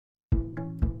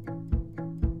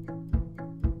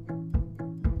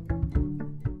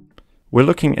We're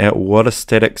looking at what a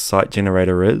static site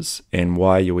generator is and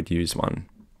why you would use one.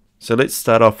 So let's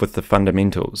start off with the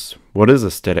fundamentals. What is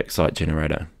a static site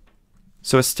generator?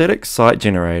 So a static site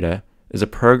generator is a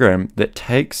program that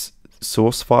takes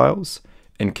source files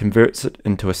and converts it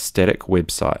into a static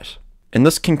website. And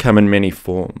this can come in many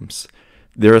forms.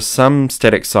 There are some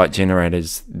static site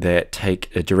generators that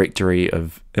take a directory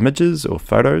of images or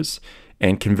photos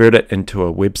and convert it into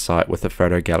a website with a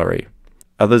photo gallery.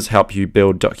 Others help you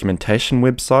build documentation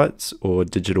websites or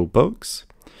digital books,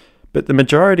 but the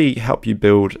majority help you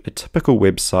build a typical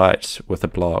website with a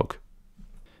blog.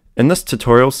 In this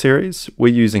tutorial series,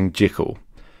 we're using Jekyll,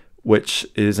 which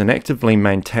is an actively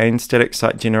maintained static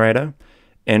site generator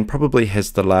and probably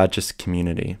has the largest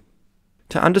community.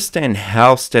 To understand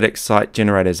how static site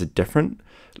generators are different,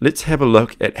 let's have a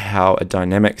look at how a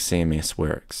dynamic CMS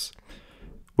works.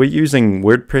 We're using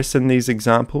WordPress in these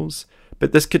examples,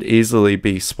 but this could easily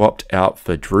be swapped out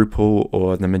for Drupal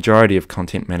or the majority of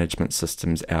content management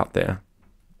systems out there.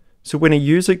 So when a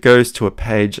user goes to a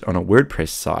page on a WordPress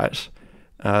site,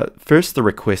 first the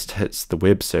request hits the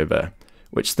web server,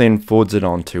 which then forwards it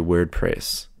on to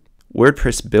WordPress.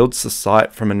 WordPress builds the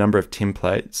site from a number of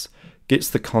templates, gets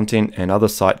the content and other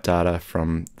site data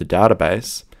from the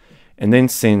database, and then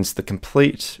sends the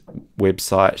complete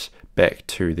website back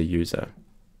to the user.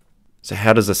 So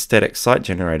how does a static site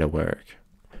generator work?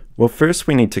 Well, first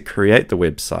we need to create the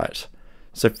website.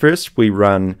 So first we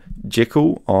run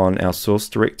Jekyll on our source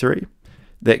directory.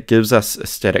 That gives us a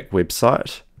static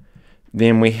website.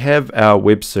 Then we have our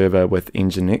web server with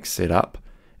Nginx set up,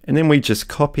 and then we just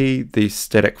copy these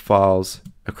static files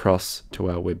across to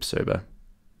our web server.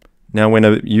 Now when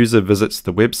a user visits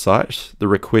the website, the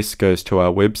request goes to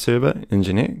our web server,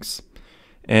 Nginx,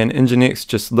 and Nginx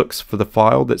just looks for the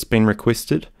file that's been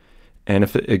requested, and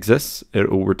if it exists, it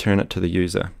will return it to the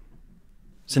user.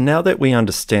 So now that we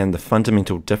understand the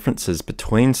fundamental differences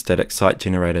between static site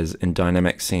generators and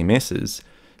dynamic CMSs,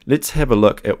 let's have a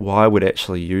look at why we'd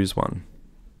actually use one.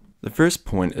 The first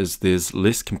point is there's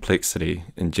less complexity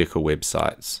in Jekyll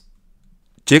websites.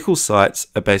 Jekyll sites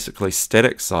are basically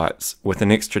static sites with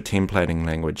an extra templating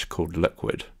language called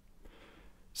Liquid.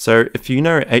 So if you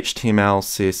know HTML,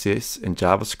 CSS, and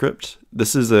JavaScript,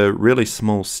 this is a really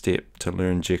small step to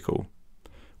learn Jekyll.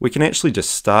 We can actually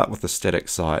just start with a static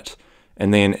site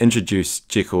and then introduce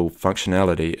Jekyll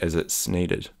functionality as it's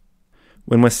needed.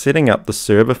 When we're setting up the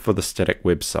server for the static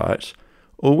website,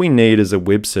 all we need is a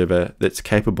web server that's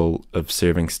capable of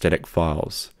serving static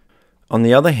files. On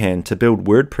the other hand, to build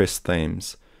WordPress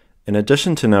themes, in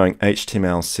addition to knowing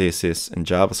HTML, CSS, and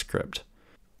JavaScript,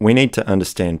 we need to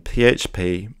understand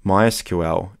PHP,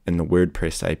 MySQL, and the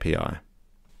WordPress API.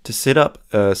 To set up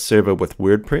a server with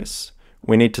WordPress,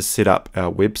 we need to set up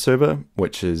our web server,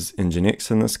 which is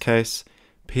Nginx in this case,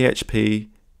 PHP,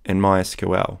 and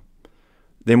MySQL.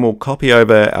 Then we'll copy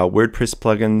over our WordPress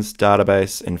plugins,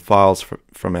 database, and files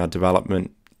from our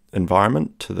development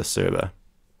environment to the server.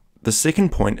 The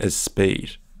second point is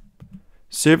speed.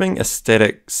 Serving a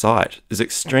static site is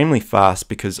extremely fast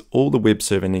because all the web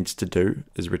server needs to do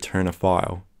is return a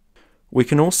file. We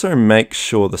can also make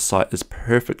sure the site is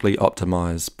perfectly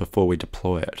optimized before we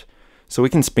deploy it. So we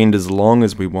can spend as long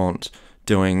as we want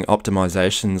doing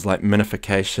optimizations like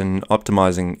minification,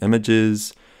 optimizing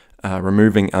images,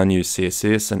 removing unused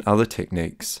CSS and other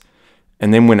techniques.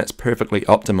 And then when it's perfectly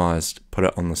optimized, put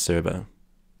it on the server.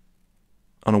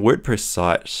 On a WordPress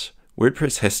site,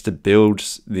 WordPress has to build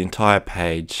the entire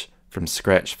page from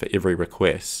scratch for every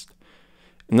request.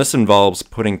 And this involves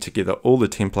putting together all the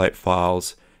template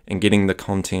files and getting the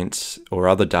content or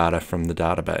other data from the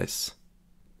database.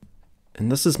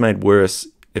 And this is made worse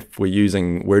if we're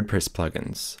using WordPress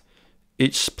plugins.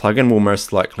 Each plugin will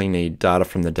most likely need data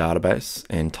from the database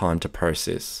and time to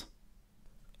process.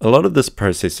 A lot of this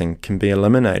processing can be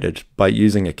eliminated by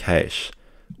using a cache,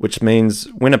 which means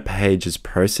when a page is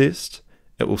processed,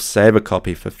 it will save a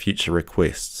copy for future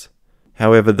requests.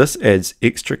 However, this adds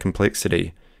extra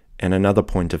complexity and another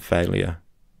point of failure.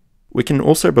 We can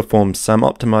also perform some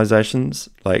optimizations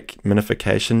like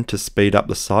minification to speed up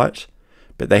the site,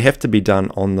 but they have to be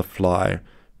done on the fly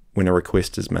when a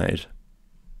request is made.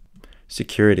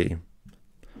 Security.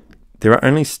 There are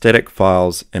only static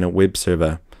files and a web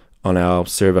server on our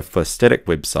server for static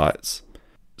websites,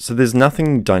 so there's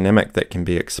nothing dynamic that can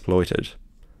be exploited.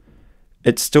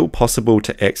 It's still possible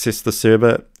to access the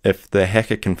server if the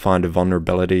hacker can find a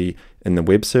vulnerability in the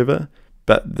web server,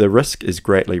 but the risk is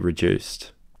greatly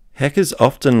reduced. Hackers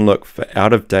often look for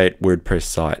out-of-date WordPress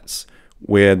sites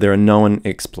where there are known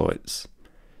exploits.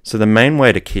 So the main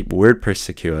way to keep WordPress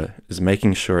secure is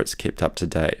making sure it's kept up to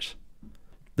date.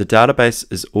 The The database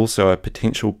is also a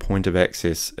potential point of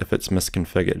access if it's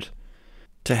misconfigured.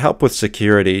 To help with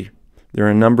security, there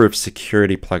are a number of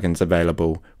security plugins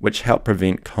available which help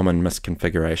prevent common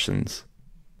misconfigurations.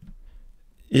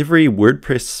 Every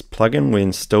WordPress plugin we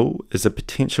install is a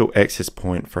potential access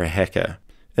point for a hacker.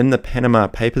 In the Panama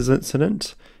Papers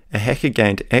incident, a hacker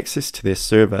gained access to their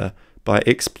server by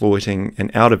exploiting an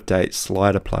out-of-date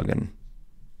slider plugin.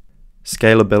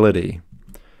 Scalability.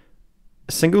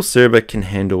 A single server can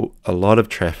handle a lot of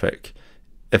traffic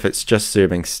if it's just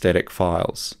serving static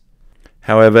files.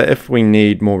 However, if we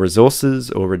need more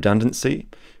resources or redundancy,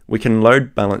 we can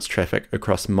load balance traffic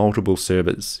across multiple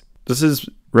servers. This is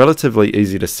relatively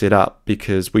easy to set up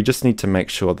because we just need to make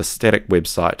sure the static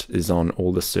website is on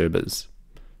all the servers.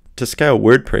 To scale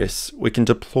WordPress, we can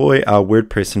deploy our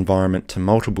WordPress environment to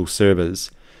multiple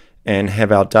servers and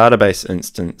have our database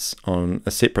instance on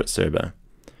a separate server.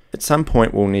 At some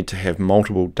point, we'll need to have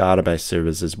multiple database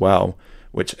servers as well,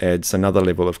 which adds another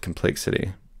level of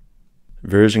complexity.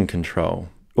 Version control.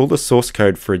 All the source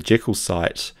code for a Jekyll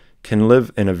site can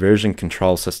live in a version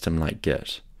control system like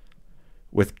Git.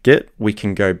 With Git, we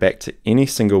can go back to any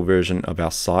single version of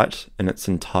our site in its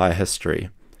entire history.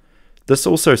 This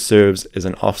also serves as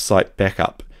an off-site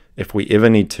backup. If we ever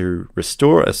need to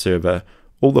restore a server,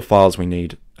 all the files we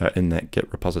need are in that Git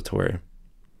repository.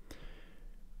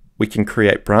 We can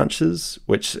create branches,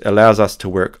 which allows us to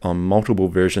work on multiple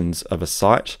versions of a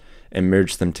site and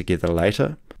merge them together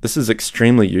later. This is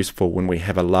extremely useful when we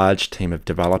have a large team of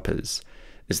developers,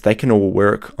 as they can all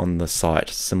work on the site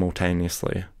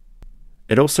simultaneously.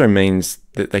 It also means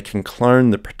that they can clone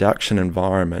the production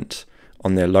environment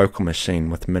on their local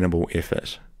machine with minimal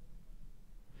effort.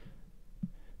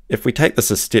 If we take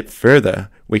this a step further,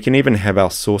 we can even have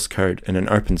our source code in an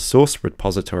open source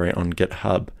repository on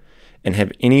GitHub and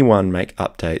have anyone make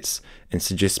updates and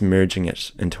suggest merging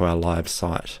it into our live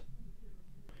site.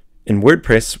 In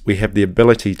WordPress, we have the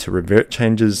ability to revert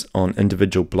changes on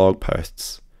individual blog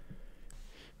posts.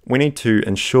 We need to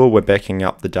ensure we're backing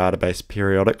up the database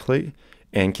periodically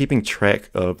and keeping track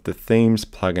of the themes,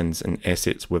 plugins, and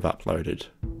assets we've uploaded.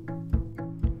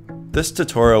 This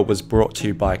tutorial was brought to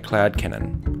you by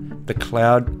CloudCannon, the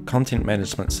cloud content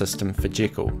management system for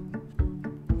Jekyll.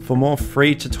 For more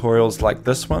free tutorials like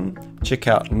this one, check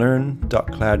out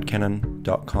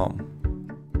learn.cloudcannon.com.